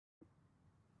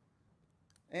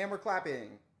And we're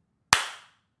clapping.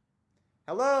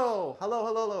 Hello, hello,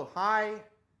 hello, hello. Hi,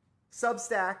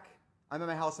 Substack. I'm at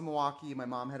my house in Milwaukee. My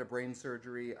mom had a brain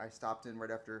surgery. I stopped in right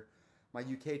after my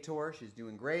UK tour. She's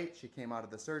doing great. She came out of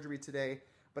the surgery today.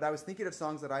 But I was thinking of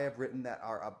songs that I have written that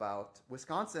are about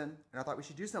Wisconsin, and I thought we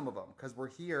should do some of them because we're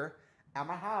here at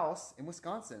my house in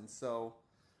Wisconsin. So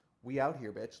we out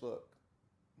here, bitch. Look,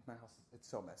 my house, it's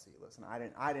so messy. Listen, I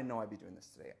didn't know I'd be doing this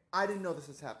today. I didn't know this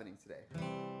was happening today.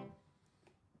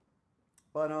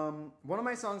 But one of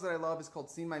my songs that I love is called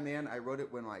Seen My Man. I wrote it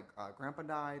when my grandpa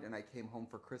died, and I came home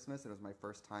for Christmas. And it was my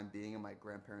first time being in my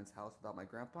grandparents' house without my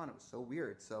grandpa, and it was so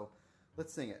weird. So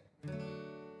let's sing it.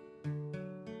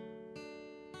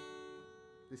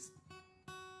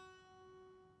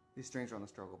 These strings are on the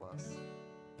struggle bus.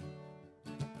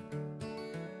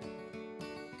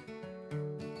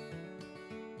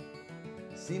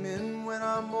 Seeming when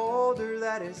I'm older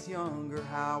that it's younger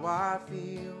how I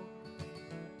feel.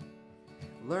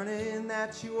 Learning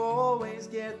that you always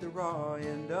get the raw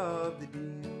end of the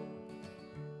deal.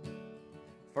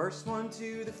 First one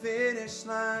to the finish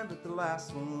line, but the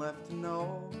last one left to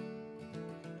know.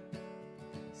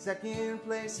 Second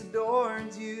place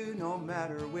adorns you no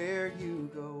matter where you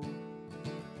go.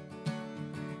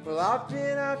 Well, I've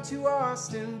been out to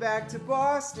Austin, back to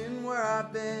Boston where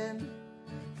I've been,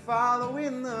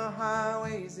 following the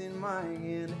highways in my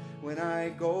hand. When I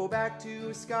go back to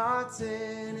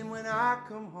Wisconsin and when I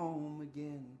come home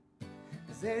again,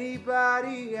 has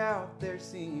anybody out there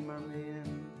seen my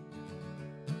man?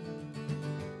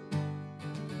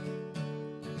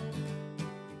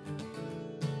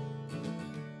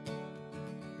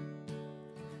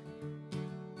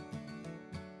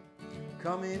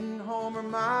 Coming home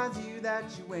reminds you that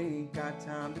you ain't got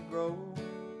time to grow.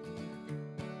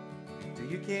 Till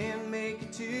you can make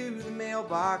it to the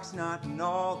mailbox, not in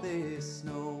all this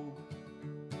snow.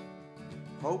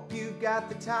 Hope you got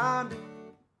the time to...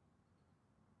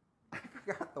 I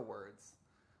forgot the words.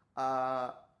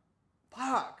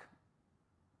 Fuck.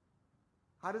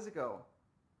 How does it go?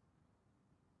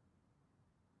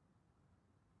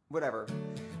 Whatever.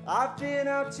 I've been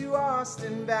out to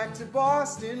Austin, back to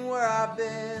Boston where I've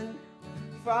been,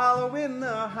 following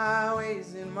the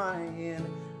highways in my hand.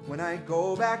 When I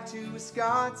go back to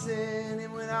Wisconsin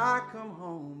and when I come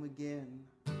home again,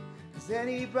 has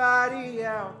anybody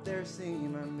out there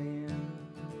seen my man?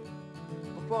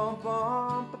 Ba-bum,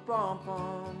 bum, ba-bum,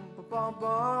 bum, ba-bum,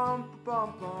 bum,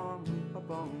 ba-bum, bum,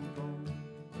 ba-bum, bum,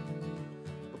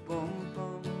 ba-bum,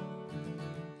 bum.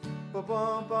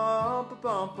 Ba-bum, bum,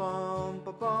 ba-bum, bum,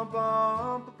 ba-bum,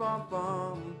 bum, ba-bum,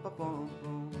 bum, ba-bum,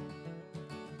 bum.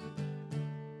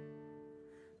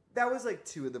 That was like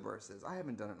two of the verses. I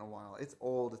haven't done it in a while. It's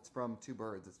old. It's from Two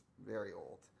Birds. It's very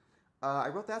old. I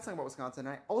wrote that song about Wisconsin.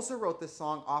 And I also wrote this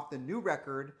song off the new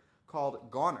record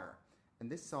called Goner. And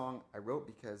this song I wrote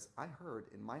because I heard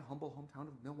in my humble hometown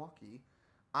of Milwaukee,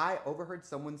 I overheard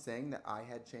someone saying that I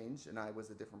had changed and I was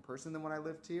a different person than when I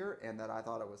lived here, and that I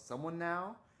thought I was someone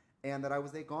now, and that I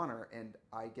was a goner. And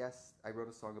I guess I wrote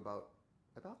a song about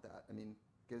that. I mean,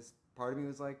 because part of me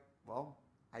was like, well,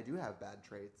 I do have bad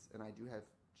traits, and I do have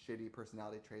shitty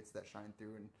personality traits that shine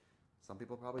through, and some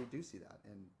people probably do see that.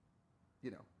 And,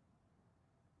 you know,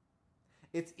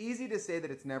 it's easy to say that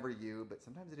it's never you, but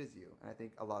sometimes it is you, and I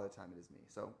think a lot of the time it is me.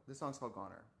 So this song's called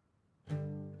Goner.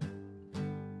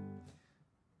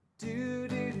 Do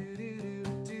do do do do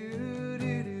do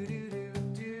do do do do.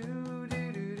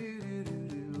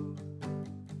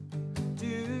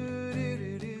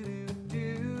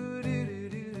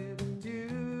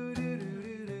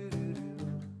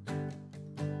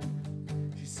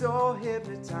 She's so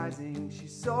hypnotizing,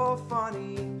 she's so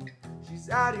funny, she's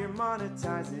out here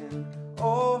monetizing.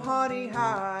 Oh honey,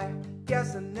 hi,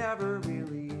 guess I never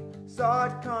really saw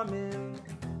it coming.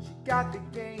 She got the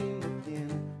game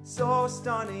looking so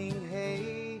stunning,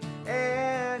 hey,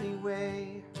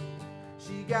 anyway.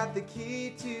 She got the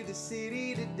key to the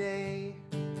city today.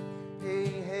 Hey,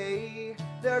 hey,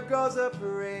 there goes a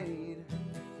parade.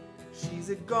 She's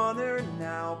a goner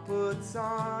now, puts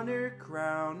on her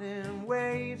crown and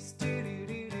waves.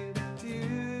 Do-do-do-do,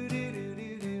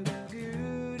 do-do-do-do,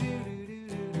 do-do-do-do-do.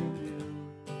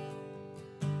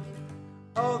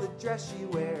 Oh, the dress she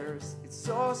wears, it's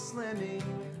so slimming,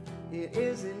 it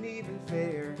isn't even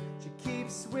fair. She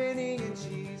keeps winning and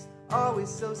she's always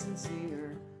so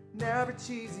sincere, never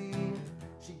cheesy.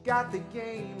 She got the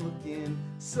game looking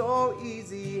so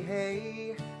easy,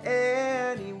 hey,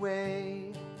 anyway.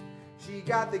 She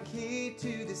got the key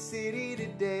to the city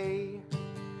today.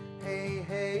 Hey,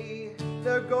 hey,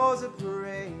 there goes a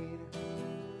parade.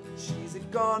 She's a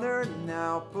goner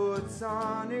now, puts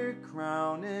on her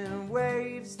crown and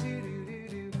waves.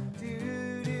 Do-do-do-do.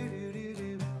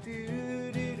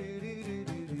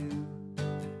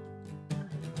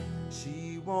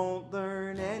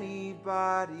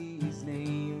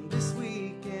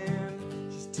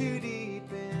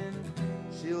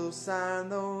 She'll sign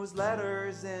those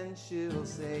letters and she'll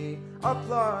say,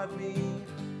 applaud me,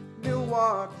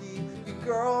 Milwaukee. Your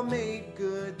girl made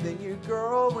good, then your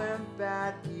girl went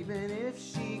bad. Even if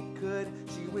she could,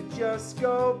 she would just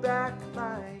go back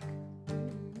like.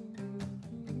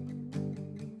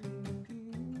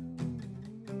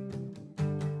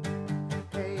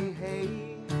 Hey,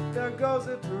 hey, there goes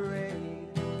a parade.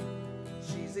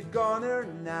 She's a goner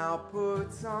now,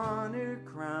 puts on her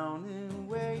crown and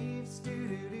waves.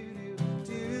 Do-do-do-do,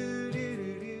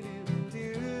 do-do-do-do-do,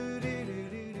 do-do-do-do-do-do.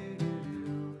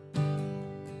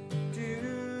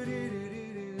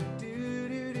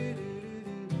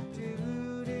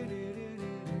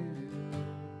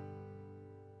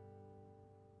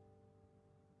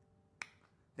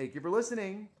 Thank you for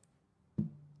listening.